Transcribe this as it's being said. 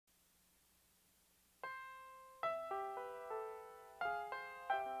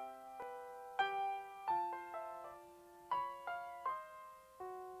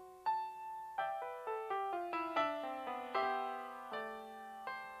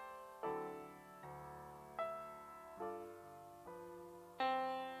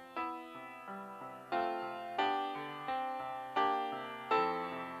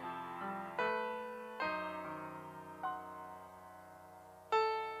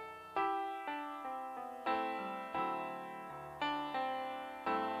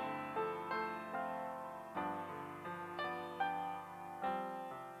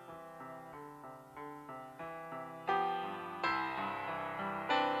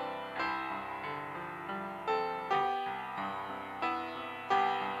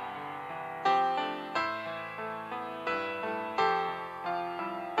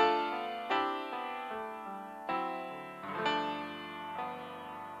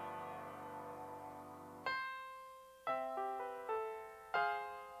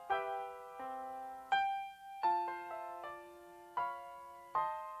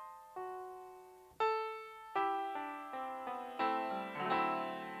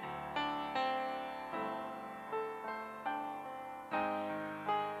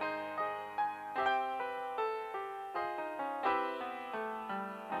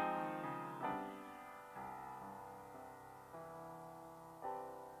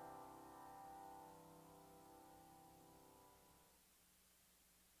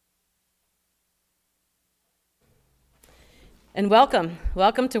And welcome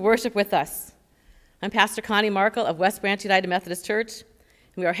to worship with us. I'm Pastor Connie Markle of West Branch United Methodist Church,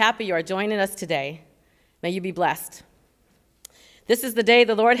 and we are happy you are joining us today. May you be blessed. This is the day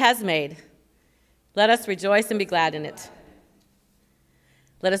the Lord has made. Let us rejoice and be glad in it.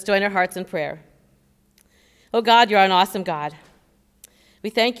 Let us join our hearts in prayer. Oh God, you are an awesome God. We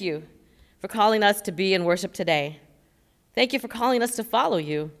thank you for calling us to be in worship today. Thank you for calling us to follow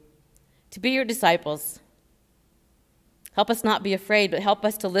you, to be your disciples. Help us not be afraid, but help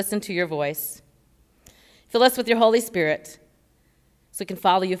us to listen to your voice. Fill us with your Holy Spirit so we can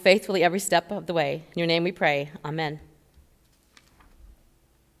follow you faithfully every step of the way. In your name we pray. Amen.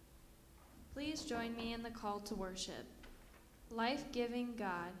 Please join me in the call to worship. Life-giving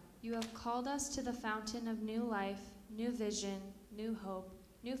God, you have called us to the fountain of new life, new vision, new hope,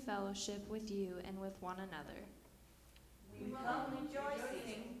 new fellowship with you and with one another. We come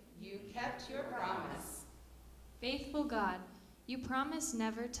rejoicing you kept your promise. Faithful God, you promise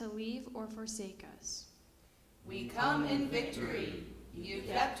never to leave or forsake us. We come in victory. You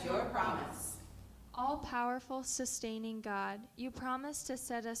kept your promise. All-powerful, sustaining God, you promise to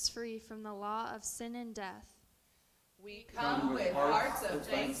set us free from the law of sin and death. We come with hearts of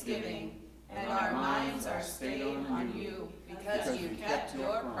thanksgiving, and our minds are stayed on you because you kept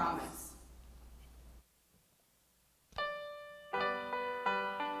your promise.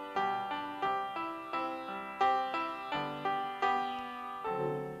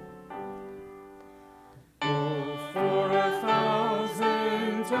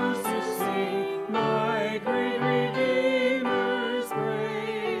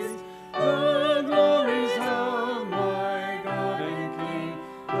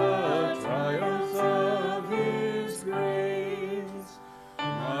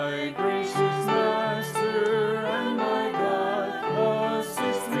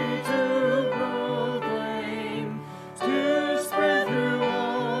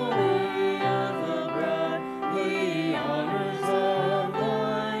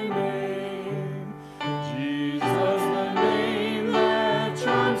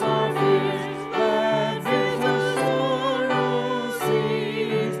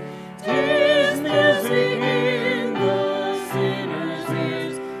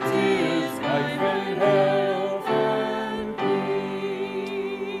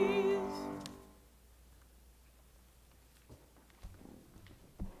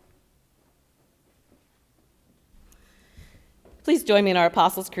 Please join me in our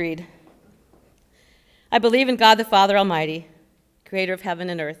Apostles' Creed. I believe in God the Father Almighty, creator of heaven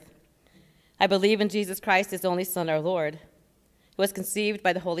and earth. I believe in Jesus Christ, his only Son, our Lord, who was conceived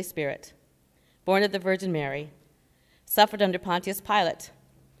by the Holy Spirit, born of the Virgin Mary, suffered under Pontius Pilate,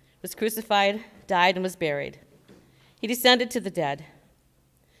 was crucified, died, and was buried. He descended to the dead.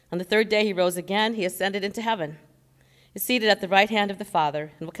 On the third day he rose again, he ascended into heaven, is seated at the right hand of the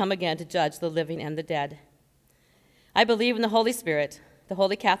Father, and will come again to judge the living and the dead. I believe in the Holy Spirit, the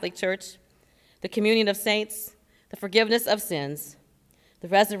Holy Catholic Church, the communion of saints, the forgiveness of sins, the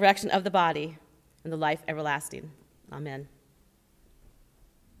resurrection of the body, and the life everlasting. Amen.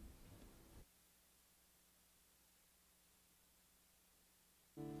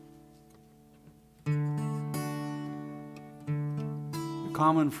 A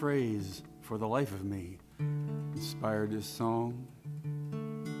common phrase for the life of me inspired this song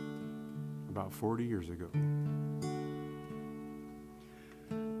about 40 years ago.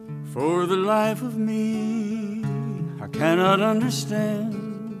 For the life of me, I cannot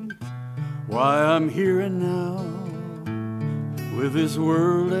understand why I'm here and now with this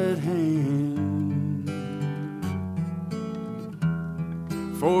world at hand.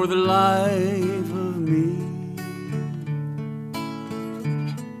 For the life of me,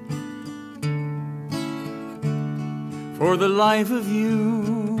 for the life of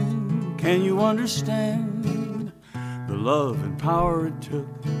you, can you understand the love and power it took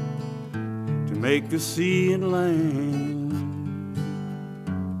to make the sea and land?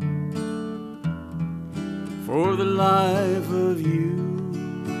 For the life of you,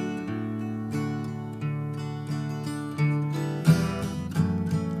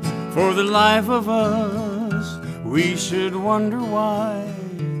 for the life of us, we should wonder why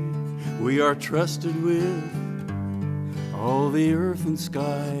we are trusted with all the earth and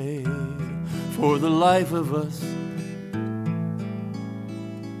sky. For the life of us,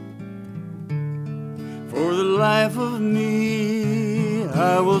 for the life of me,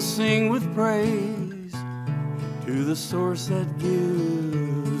 I will sing with praise to the source that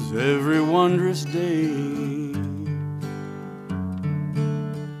gives every wondrous day.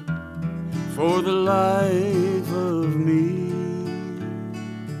 For the life of me,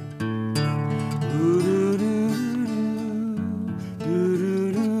 ooh, doo, doo, doo.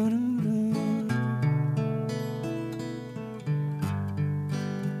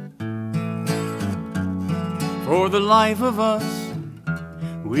 For the life of us,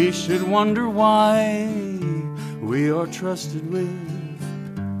 we should wonder why we are trusted with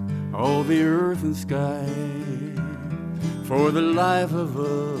all the earth and sky. For the life of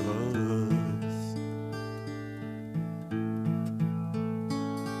us.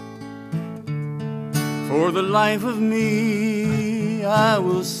 For the life of me, I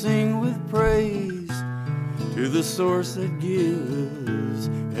will sing with praise to the source that gives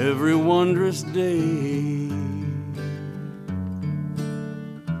every wondrous day.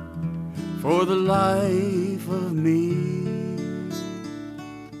 For the life of me.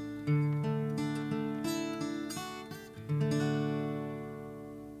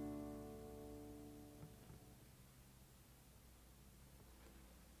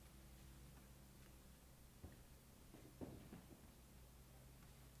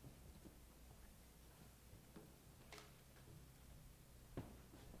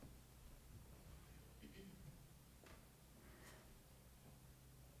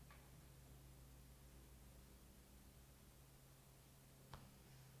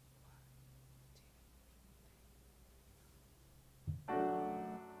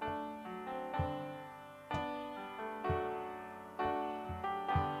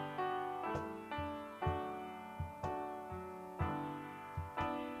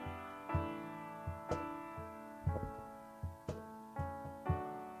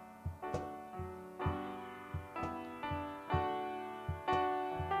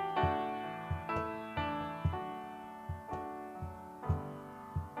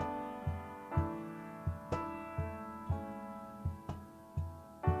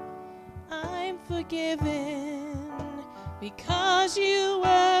 Forgiven because you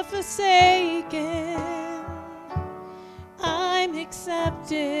were forsaken. I'm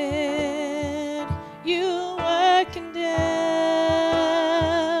accepted, you were condemned.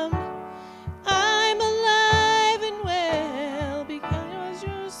 I'm alive and well because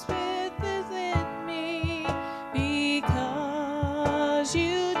your spirit is in me, because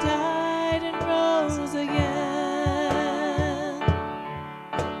you died and rose again.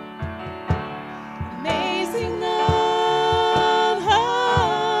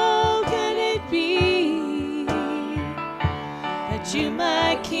 You,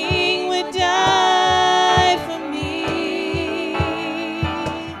 my King, would die for me.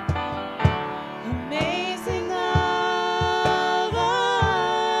 Amazing love,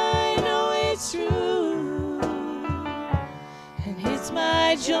 I know it's true, and it's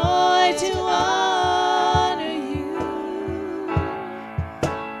my joy to honor you.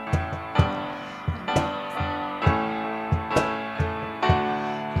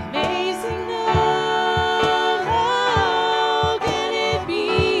 Amazing love, how can it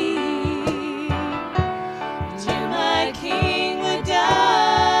be that you, my King, would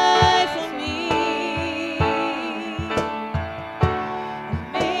die for me?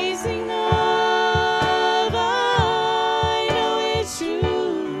 Amazing love, I know it's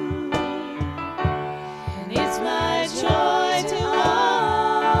true, and it's my joy to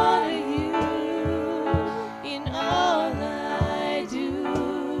honor you in all I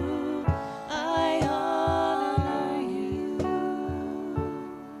do. I honor you.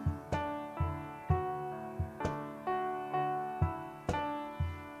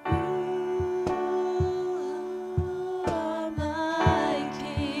 You are my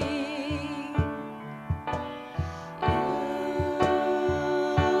King. You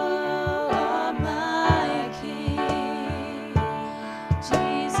are my King.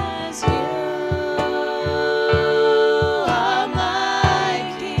 Jesus, you are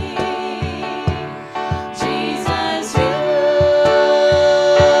my King. Jesus, you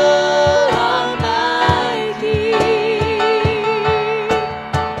are my King.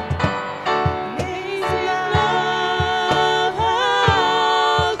 Amazing love,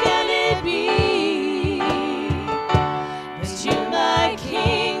 how can it be that you, my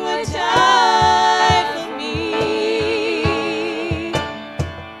King, would die for me?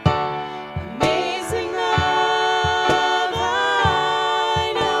 Amazing love,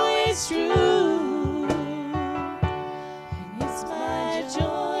 I know it's true, and it's my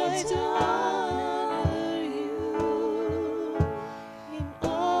joy to honor you in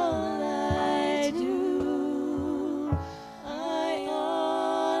all I do. I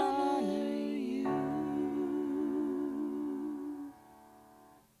honor you.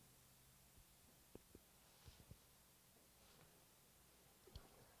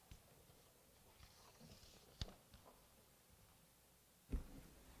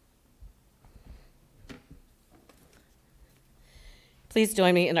 Please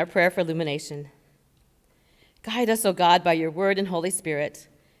join me in our prayer for illumination. Guide us, O God, by your word and Holy Spirit,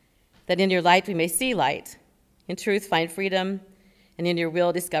 that in your light we may see light, In truth, find freedom, and in your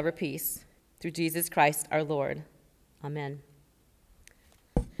will, discover peace. Through Jesus Christ our Lord. Amen.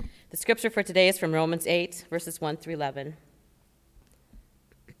 The scripture for today is from Romans 8, verses 1 through 11.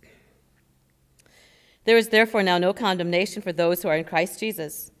 There is therefore now no condemnation for those who are in Christ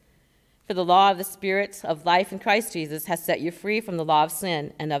Jesus. For the law of the Spirit of life in Christ Jesus has set you free from the law of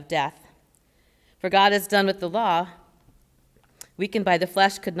sin and of death. For God has done what the law, weakened by the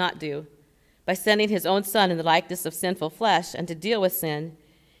flesh, could not do. By sending his own Son in the likeness of sinful flesh, and to deal with sin,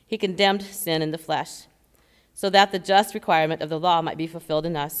 he condemned sin in the flesh, so that the just requirement of the law might be fulfilled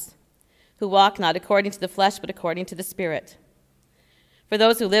in us, who walk not according to the flesh, but according to the Spirit. For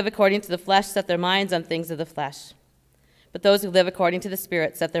those who live according to the flesh set their minds on things of the flesh, but those who live according to the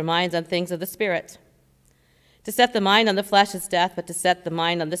Spirit set their minds on things of the Spirit. To set the mind on the flesh is death, but to set the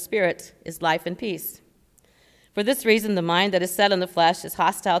mind on the Spirit is life and peace. For this reason, the mind that is set on the flesh is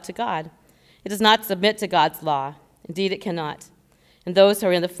hostile to God. It does not submit to God's law. Indeed, it cannot. And those who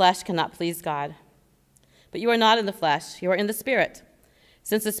are in the flesh cannot please God. But you are not in the flesh, you are in the Spirit,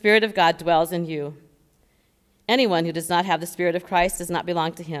 since the Spirit of God dwells in you. Anyone who does not have the Spirit of Christ does not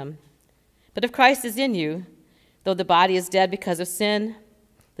belong to him. But if Christ is in you, though the body is dead because of sin,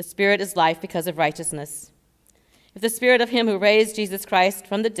 the Spirit is life because of righteousness. If the Spirit of him who raised Jesus Christ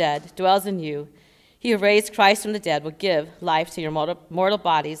from the dead dwells in you, he who raised Christ from the dead will give life to your mortal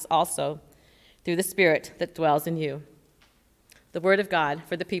bodies also, through the Spirit that dwells in you. The word of God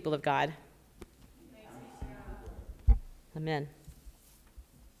for the people of God. Amen.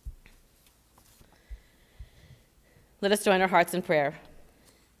 Let us join our hearts in prayer.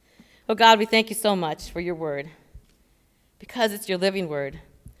 Oh God, we thank you so much for your word, because it's your living word.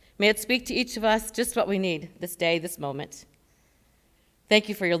 May it speak to each of us just what we need this day, this moment. Thank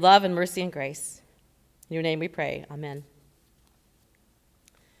you for your love and mercy and grace. In your name we pray. Amen.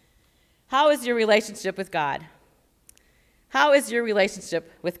 How is your relationship with God? How is your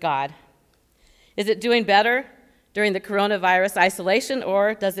relationship with God? Is it doing better during the coronavirus isolation,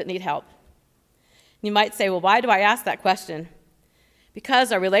 or does it need help? You might say, well, why do I ask that question?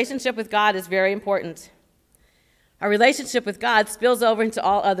 Because our relationship with God is very important. Our relationship with God spills over into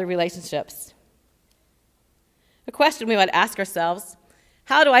all other relationships. A question we might ask ourselves,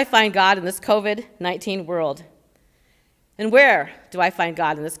 how do I find God in this COVID-19 world? And where do I find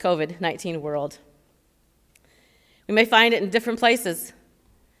God in this COVID-19 world? We may find it in different places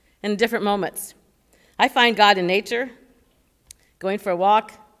and in different moments. I find God in nature, going for a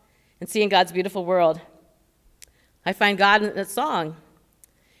walk, and seeing God's beautiful world. I find God in a song,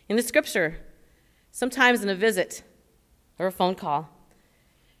 in the scripture, sometimes in a visit or a phone call.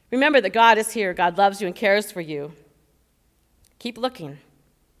 Remember that God is here. God loves you and cares for you. Keep looking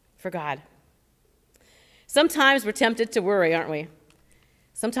for God. Sometimes we're tempted to worry, aren't we?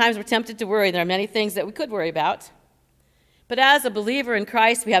 Sometimes we're tempted to worry. There are many things that we could worry about. But as a believer in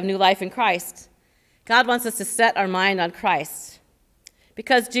Christ, we have new life in Christ. God wants us to set our mind on Christ,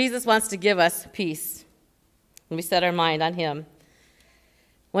 because Jesus wants to give us peace when we set our mind on him.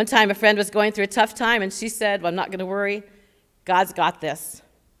 One time a friend was going through a tough time, and she said, well, I'm not going to worry. God's got this.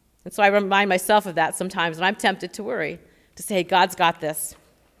 And so I remind myself of that sometimes when I'm tempted to worry, to say, God's got this.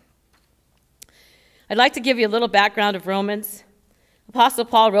 I'd like to give you a little background of Romans. Apostle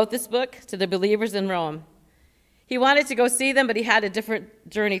Paul wrote this book to the believers in Rome. He wanted to go see them, but he had a different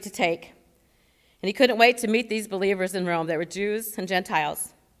journey to take. And he couldn't wait to meet these believers in Rome. They were Jews and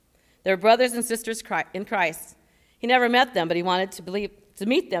Gentiles. They were brothers and sisters in Christ. He never met them, but he wanted to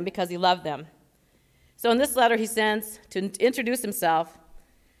meet them because he loved them. So in this letter he sends to introduce himself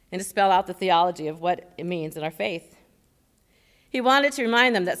and to spell out the theology of what it means in our faith. He wanted to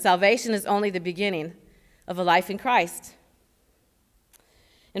remind them that salvation is only the beginning of a life in Christ.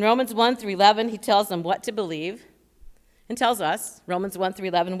 In Romans 1 through 11, he tells them what to believe, and tells us, Romans 1 through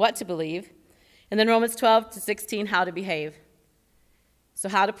 11, what to believe, and then Romans 12 to 16, how to behave. So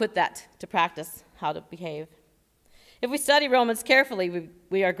how to put that to practice, how to behave. If we study Romans carefully,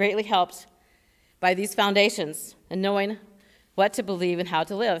 we are greatly helped by these foundations and knowing what to believe and how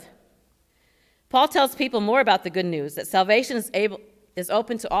to live. Paul tells people more about the good news, that salvation is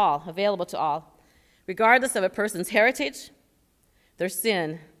open to all, available to all, regardless of a person's heritage, their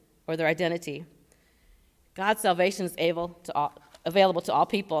sin, or their identity. God's salvation is available to all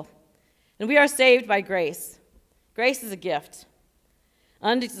people. And we are saved by grace. Grace is a gift,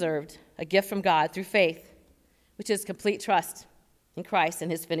 undeserved, a gift from God through faith, which is complete trust in Christ and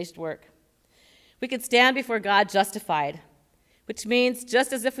his finished work. We can stand before God justified, which means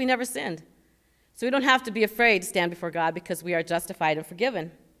just as if we never sinned. So we don't have to be afraid to stand before God because we are justified and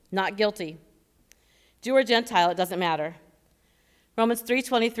forgiven, not guilty. Jew or Gentile, it doesn't matter. Romans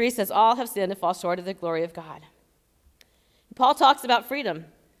 3:23 says, all have sinned and fall short of the glory of God. Paul talks about freedom.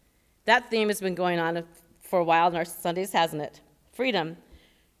 That theme has been going on for a while in our Sundays, hasn't it? Freedom.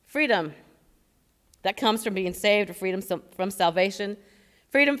 Freedom that comes from being saved, or freedom from salvation,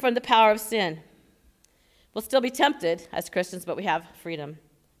 freedom from the power of sin. We'll still be tempted as Christians, but we have freedom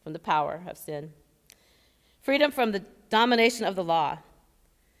from the power of sin. Freedom from the domination of the law.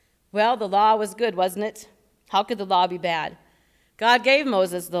 Well, the law was good, wasn't it? How could the law be bad? God gave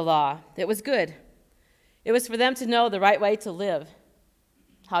Moses the law. It was good. It was for them to know the right way to live,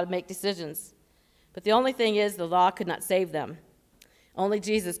 how to make decisions. But the only thing is, the law could not save them. Only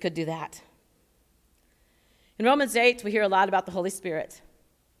Jesus could do that. In Romans 8, we hear a lot about the Holy Spirit.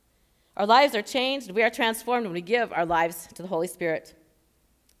 Our lives are changed. We are transformed when we give our lives to the Holy Spirit,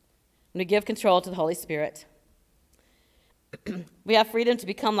 when we give control to the Holy Spirit. We have freedom to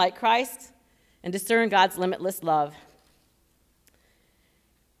become like Christ and discern God's limitless love.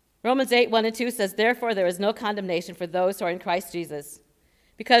 Romans 8, 1 and 2 says, "Therefore there is no condemnation for those who are in Christ Jesus,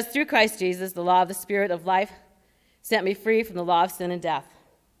 because through Christ Jesus, the law of the Spirit of life set me free from the law of sin and death."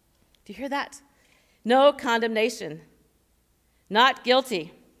 Do you hear that? No condemnation. Not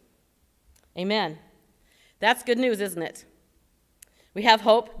guilty. Amen. That's good news, isn't it? We have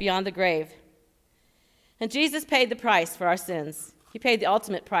hope beyond the grave. And Jesus paid the price for our sins. He paid the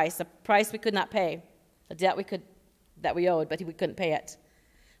ultimate price, a price we could not pay, a debt that we owed, but we couldn't pay it.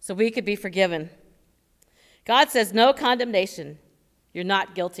 So we could be forgiven. God says no condemnation. You're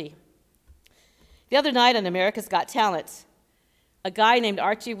not guilty. The other night on America's Got Talent, a guy named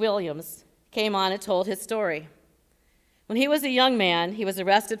Archie Williams came on and told his story. When he was a young man, he was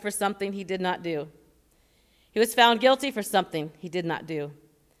arrested for something he did not do. He was found guilty for something he did not do.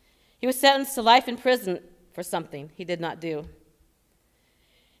 He was sentenced to life in prison for something he did not do.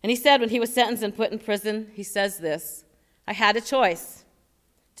 And he said when he was sentenced and put in prison, he says this, "I had a choice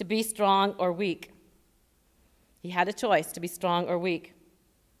to be strong or weak." He had a choice to be strong or weak.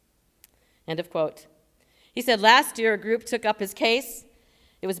 End of quote. He said last year a group took up his case.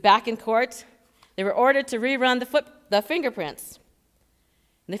 It was back in court. They were ordered to rerun the fingerprints.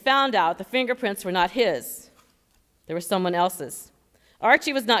 And they found out the fingerprints were not his. They were someone else's.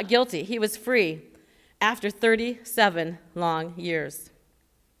 Archie was not guilty. He was free after 37 long years.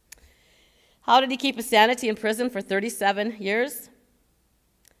 How did he keep his sanity in prison for 37 years?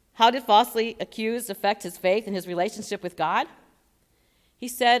 How did falsely accused affect his faith and his relationship with God? He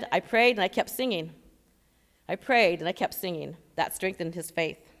said, "I prayed and I kept singing. I prayed and I kept singing." That strengthened his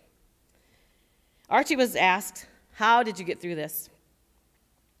faith. Archie was asked, "How did you get through this?"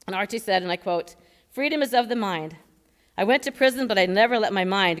 And Archie said, and I quote, "Freedom is of the mind. I went to prison, but I never let my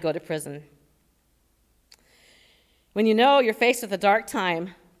mind go to prison." When you know you're faced with a dark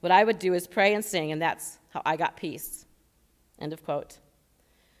time, what I would do is pray and sing, and that's how I got peace. End of quote.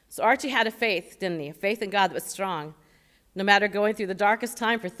 So Archie had a faith, didn't he? A faith in God that was strong. No matter going through the darkest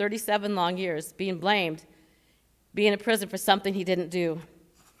time for 37 long years, being blamed, being in prison for something he didn't do.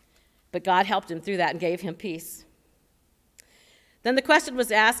 But God helped him through that and gave him peace. Then the question was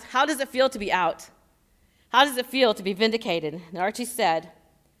asked, how does it feel to be out? How does it feel to be vindicated? And Archie said,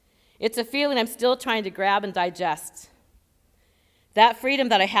 "It's a feeling I'm still trying to grab and digest. That freedom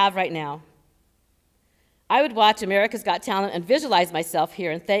that I have right now. I would watch America's Got Talent and visualize myself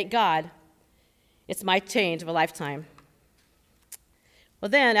here and thank God. It's my change of a lifetime." Well,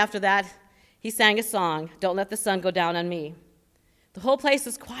 then, after that, he sang a song, "Don't Let the Sun Go Down on Me." The whole place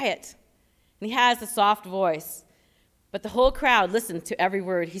was quiet, and he has a soft voice, but the whole crowd listened to every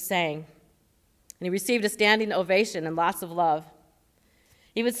word he sang, and he received a standing ovation and lots of love.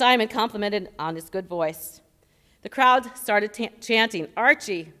 Even Simon complimented on his good voice. The crowd started chanting,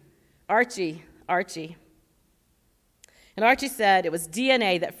 "Archie, Archie, Archie." And Archie said, "It was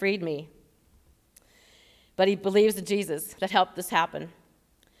DNA that freed me." But he believes in Jesus that helped this happen.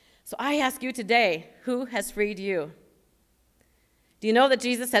 So I ask you today, who has freed you? Do you know that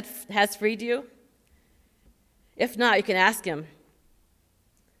Jesus has freed you? If not, you can ask him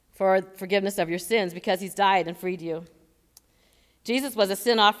for forgiveness of your sins because he's died and freed you. Jesus was a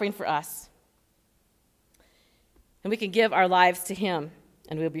sin offering for us. And we can give our lives to him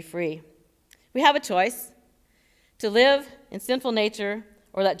and we'll be free. We have a choice to live in sinful nature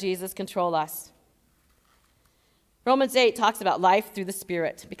or let Jesus control us. Romans 8 talks about life through the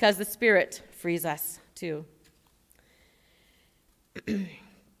Spirit because the Spirit frees us too.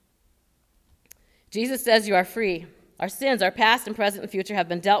 Jesus says you are free. Our sins, our past and present and future, have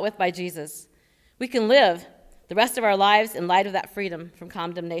been dealt with by Jesus. We can live the rest of our lives in light of that freedom from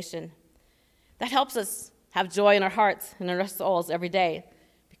condemnation. That helps us have joy in our hearts and in our souls every day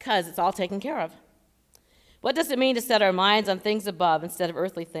because it's all taken care of. What does it mean to set our minds on things above instead of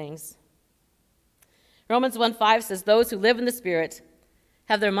earthly things? Romans 1:5 says, those who live in the Spirit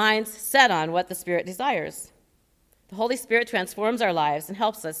have their minds set on what the Spirit desires. The Holy Spirit transforms our lives and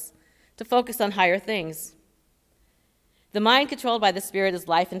helps us to focus on higher things. The mind controlled by the Spirit is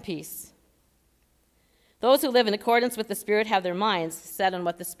life and peace. Those who live in accordance with the Spirit have their minds set on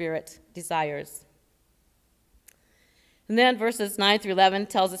what the Spirit desires. And then verses 9 through 11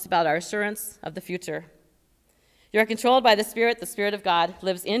 tells us about our assurance of the future. You are controlled by the Spirit of God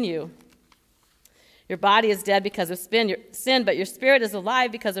lives in you. Your body is dead because of sin, but your spirit is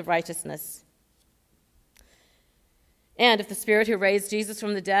alive because of righteousness. And if the Spirit who raised Jesus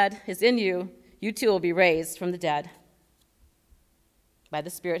from the dead is in you, you too will be raised from the dead by the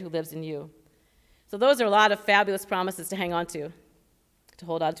Spirit who lives in you. So those are a lot of fabulous promises to hang on to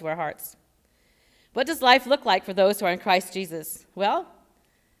hold on to our hearts. What does life look like for those who are in Christ Jesus? Well,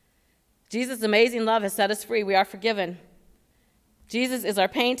 Jesus' amazing love has set us free. We are forgiven. Jesus is our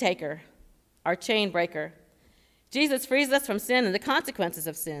pain taker, our chain breaker. Jesus frees us from sin and the consequences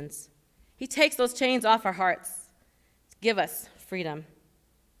of sins. He takes those chains off our hearts to give us freedom.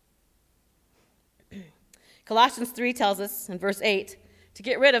 Colossians 3 tells us in verse 8 to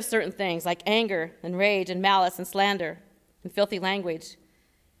get rid of certain things like anger and rage and malice and slander and filthy language.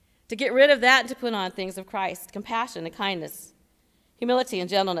 To get rid of that and to put on things of Christ, compassion and kindness, humility and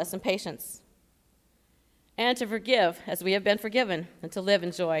gentleness and patience. And to forgive as we have been forgiven, and to live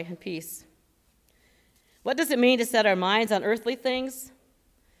in joy and peace. What does it mean to set our minds on earthly things?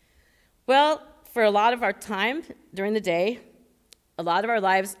 Well, for a lot of our time during the day, a lot of our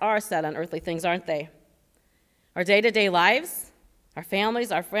lives are set on earthly things, aren't they? Our day-to-day lives, our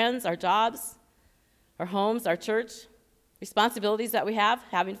families, our friends, our jobs, our homes, our church, responsibilities that we have,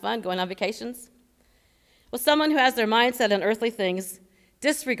 having fun, going on vacations. Well, someone who has their mind set on earthly things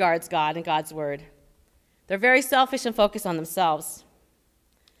disregards God and God's word. They're very selfish and focused on themselves.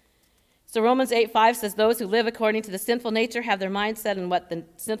 So Romans 8:5 says, those who live according to the sinful nature have their mind set on what the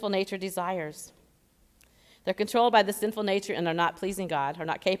sinful nature desires. They're controlled by the sinful nature and are not pleasing God, or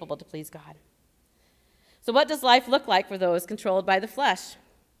not capable to please God. So what does life look like for those controlled by the flesh?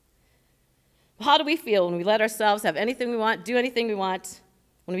 How do we feel when we let ourselves have anything we want, do anything we want,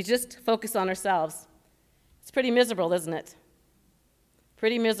 when we just focus on ourselves? It's pretty miserable, isn't it?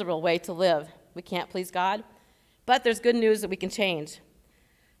 Pretty miserable way to live. We can't please God, but there's good news that we can change.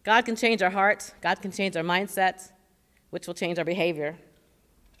 God can change our heart. God can change our mindset, which will change our behavior.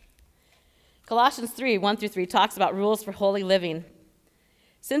 Colossians 3:1-3 talks about rules for holy living.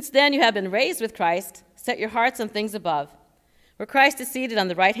 Since then you have been raised with Christ, set your hearts on things above, where Christ is seated on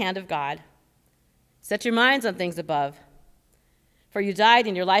the right hand of God. Set your minds on things above, for you died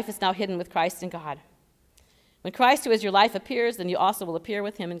and your life is now hidden with Christ in God. When Christ, who is your life, appears, then you also will appear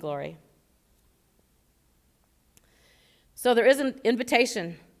with him in glory. So there is an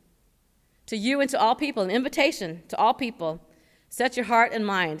invitation to you and to all people, an invitation to all people. Set your heart and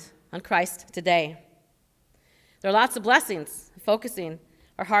mind on Christ today. There are lots of blessings focusing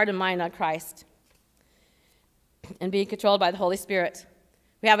our heart and mind on Christ and being controlled by the Holy Spirit.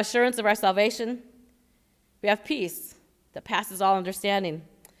 We have assurance of our salvation. We have peace that passes all understanding.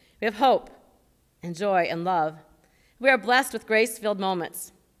 We have hope and joy and love. We are blessed with grace-filled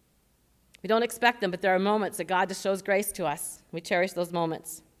moments. We don't expect them, but there are moments that God just shows grace to us. We cherish those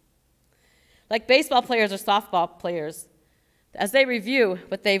moments. Like baseball players or softball players, as they review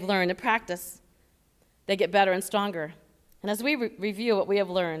what they've learned and practice, they get better and stronger. And as we review what we have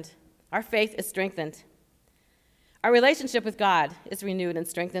learned, our faith is strengthened. Our relationship with God is renewed and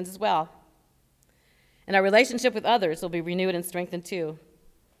strengthened as well. And our relationship with others will be renewed and strengthened too.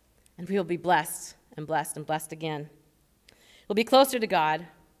 And we will be blessed and blessed and blessed again. We'll be closer to God.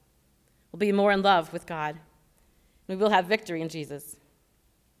 We'll be more in love with God. And we will have victory in Jesus.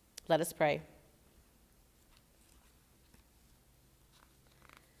 Let us pray.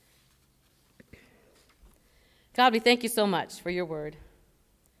 God, we thank you so much for your word.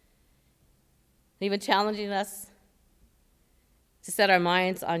 Even challenging us to set our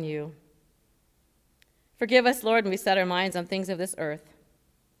minds on you. Forgive us, Lord, when we set our minds on things of this earth.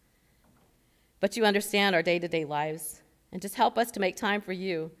 But you understand our day-to-day lives, and just help us to make time for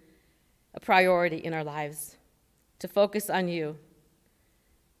you a priority in our lives, to focus on you.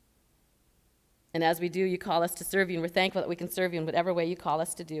 And as we do, you call us to serve you, and we're thankful that we can serve you in whatever way you call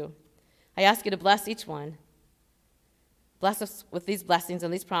us to do. I ask you to bless each one. Bless us with these blessings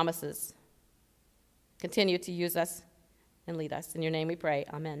and these promises. Continue to use us and lead us. In your name we pray.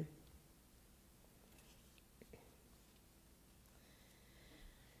 Amen.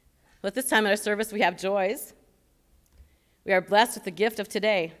 Well, at this time in our service, we have joys. We are blessed with the gift of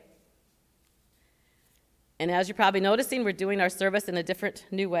today. And as you're probably noticing, we're doing our service in a different,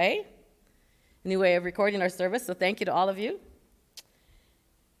 new way. a new way of recording our service, so thank you to all of you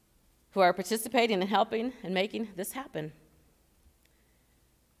who are participating and helping and making this happen.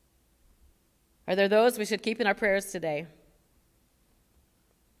 Are there those we should keep in our prayers today?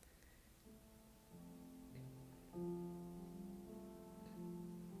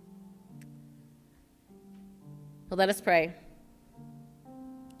 Well, let us pray.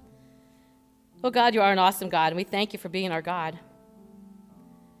 Oh God, you are an awesome God, and we thank you for being our God.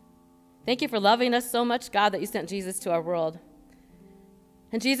 Thank you for loving us so much, God, that you sent Jesus to our world.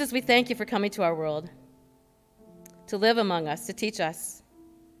 And Jesus, we thank you for coming to our world, to live among us, to teach us,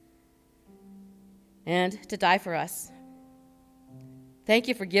 and to die for us. Thank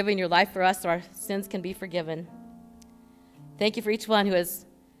you for giving your life for us so our sins can be forgiven. Thank you for each one who has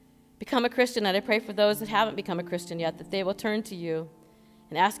become a Christian, and I pray for those that haven't become a Christian yet, that they will turn to you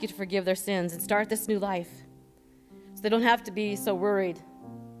and ask you to forgive their sins and start this new life so they don't have to be so worried,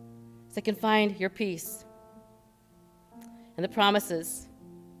 so they can find your peace and the promises.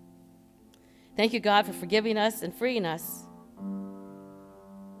 Thank you, God, for forgiving us and freeing us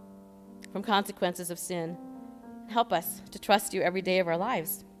from consequences of sin. Help us to trust you every day of our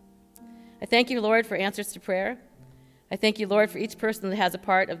lives. I thank you, Lord, for answers to prayer. I thank you, Lord, for each person that has a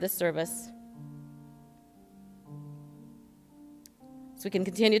part of this service, so we can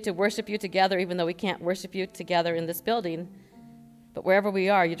continue to worship you together, even though we can't worship you together in this building. But wherever we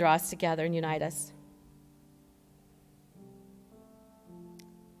are, you draw us together and unite us.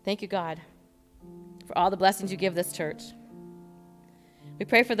 Thank you, God, for all the blessings you give this church. We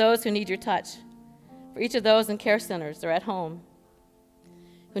pray for those who need your touch, for each of those in care centers or at home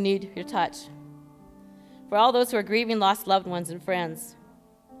who need your touch, for all those who are grieving lost loved ones and friends,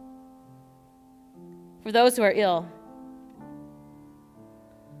 for those who are ill,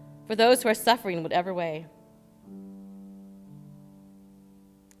 for those who are suffering in whatever way,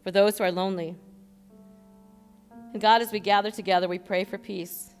 for those who are lonely. And God, as we gather together, we pray for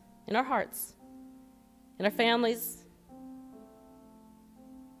peace in our hearts, in our families,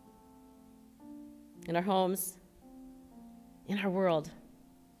 in our homes, in our world.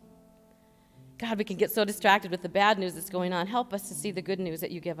 God, we can get so distracted with the bad news that's going on. Help us to see the good news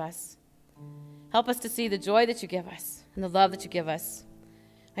that you give us. Help us to see the joy that you give us and the love that you give us.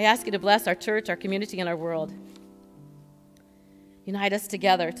 I ask you to bless our church, our community, and our world. Unite us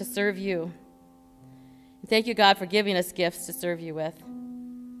together to serve you. And thank you, God, for giving us gifts to serve you with.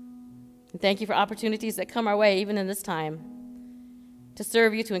 And thank you for opportunities that come our way, even in this time, to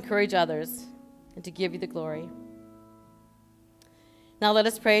serve you, to encourage others, and to give you the glory. Now let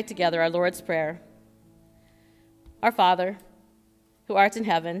us pray together our Lord's Prayer. Our Father, who art in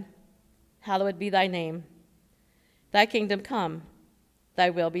heaven, hallowed be thy name. Thy kingdom come,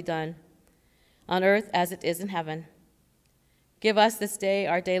 thy will be done, on earth as it is in heaven. Give us this day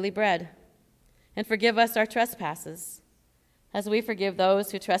our daily bread, and forgive us our trespasses, as we forgive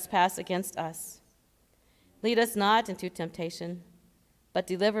those who trespass against us. Lead us not into temptation, but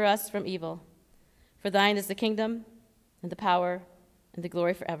deliver us from evil. For thine is the kingdom, and the power, and the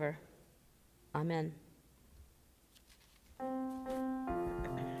glory forever. Amen.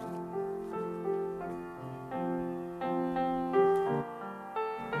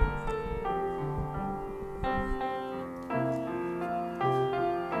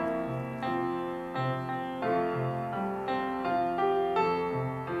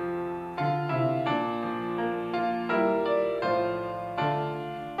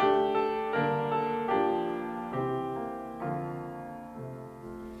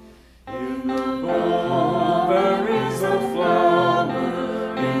 In the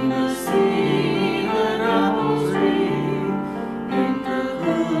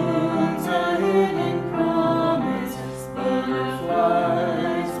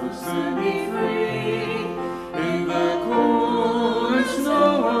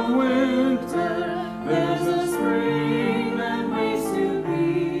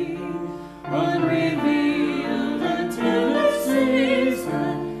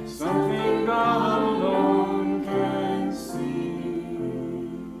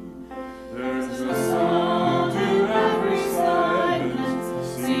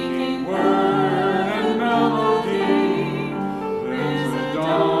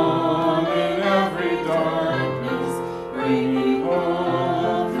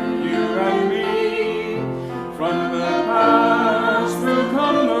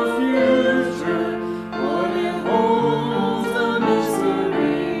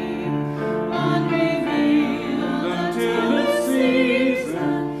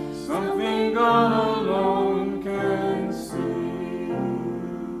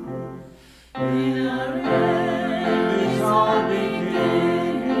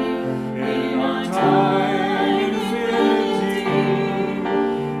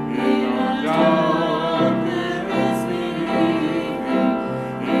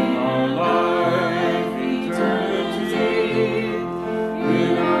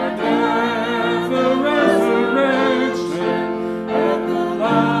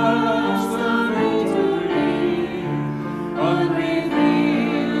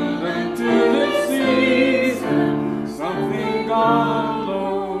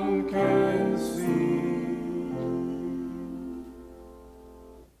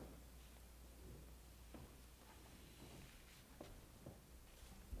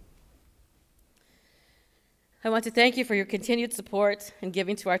I want to thank you for your continued support and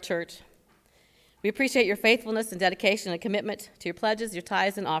giving to our church. We appreciate your faithfulness and dedication and commitment to your pledges, your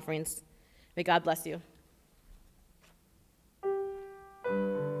tithes, and offerings. May God bless you.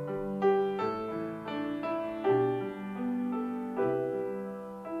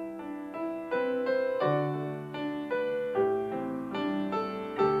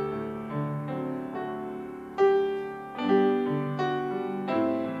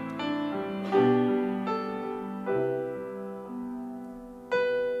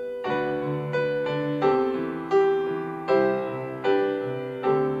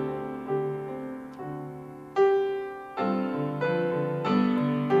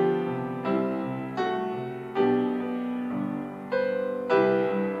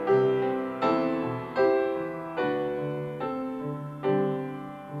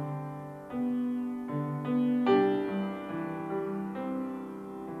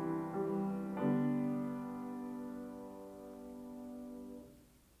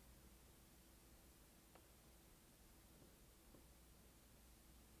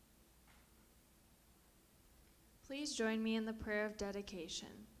 Please join me in the prayer of dedication.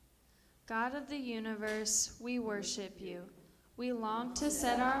 God of the universe, we worship you. We long to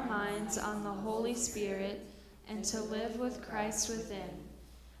set our minds on the Holy Spirit and to live with Christ within.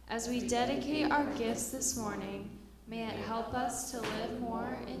 As we dedicate our gifts this morning, may it help us to live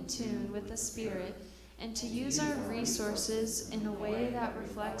more in tune with the Spirit and to use our resources in a way that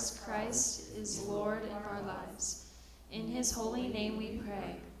reflects Christ is Lord in our lives. In his holy name we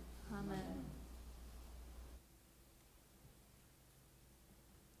pray. Amen.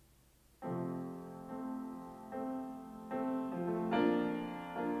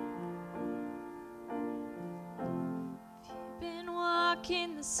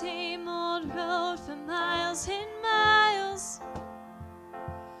 Walking the same old road for miles and miles.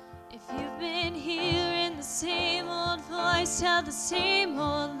 If you've been hearing the same old voice tell the same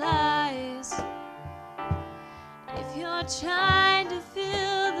old lies. If you're trying to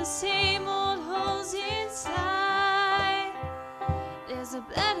fill the same old holes inside, there's a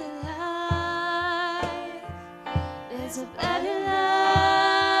better life. There's a better life.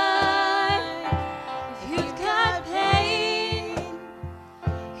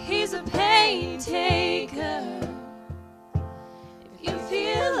 He's a pain taker. If you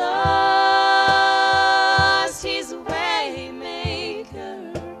feel lost, he's a way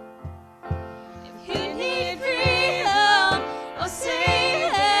maker. If you need freedom or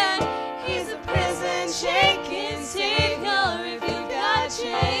saving, he's a prison shaking savior. If you've got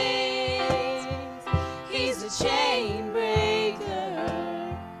chains, he's a chain breaker.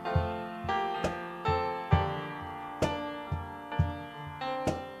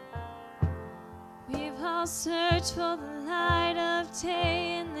 I'll search for the light of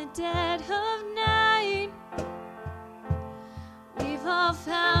day in the dead of night. We've all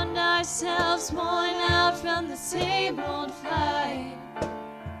found ourselves worn out from the same old fight.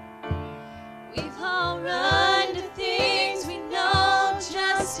 We've all run to things we know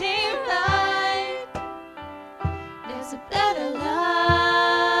just ain't right. There's a better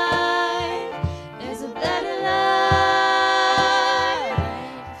life. There's a better life.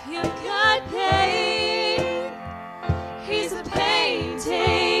 If you've got pain, he's a pain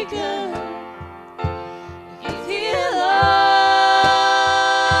taker. If you feel lost,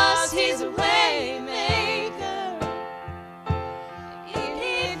 he's a way maker. If you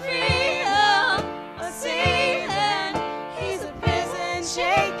need freedom or saving, he's a prison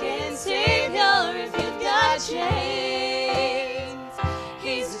shaking savior. If you've got chains,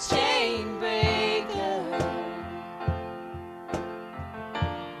 he's a chain breaker.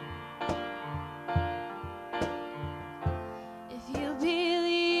 If you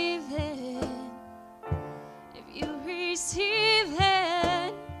believe it, if you receive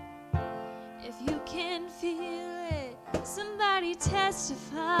it, if you can feel it, somebody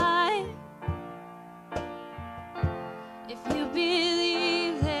testify. If you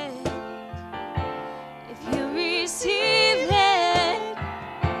believe it, if you receive it,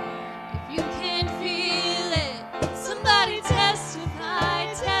 if you can feel it, somebody testify,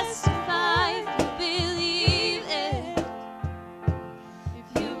 testify. If you believe it, if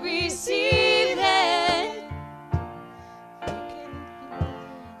you receive it,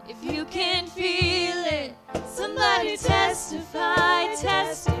 if you can feel it, somebody testify,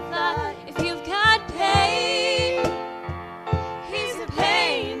 testify. If you've got pain, he's a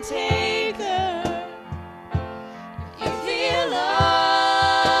pain taker. If you feel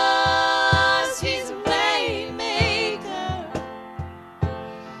lost, he's a way maker.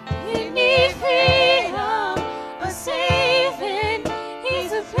 You need freedom or saving,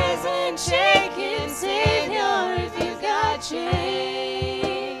 he's a prison shaking savior.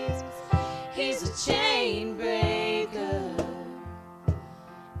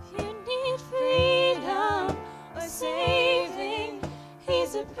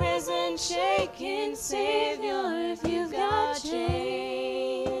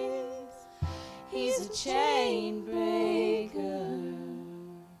 chain breaker.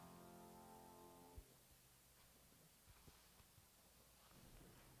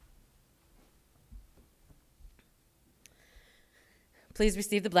 Please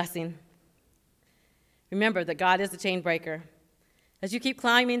receive the blessing. Remember that God is the chain breaker. As you keep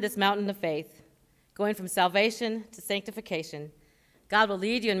climbing this mountain of faith, going from salvation to sanctification, God will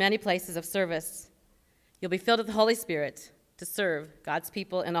lead you in many places of service. You'll be filled with the Holy Spirit to serve God's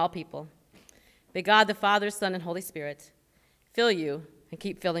people and all people. May God, the Father, Son, and Holy Spirit fill you and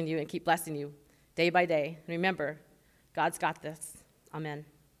keep filling you and keep blessing you day by day. And remember, God's got this. Amen.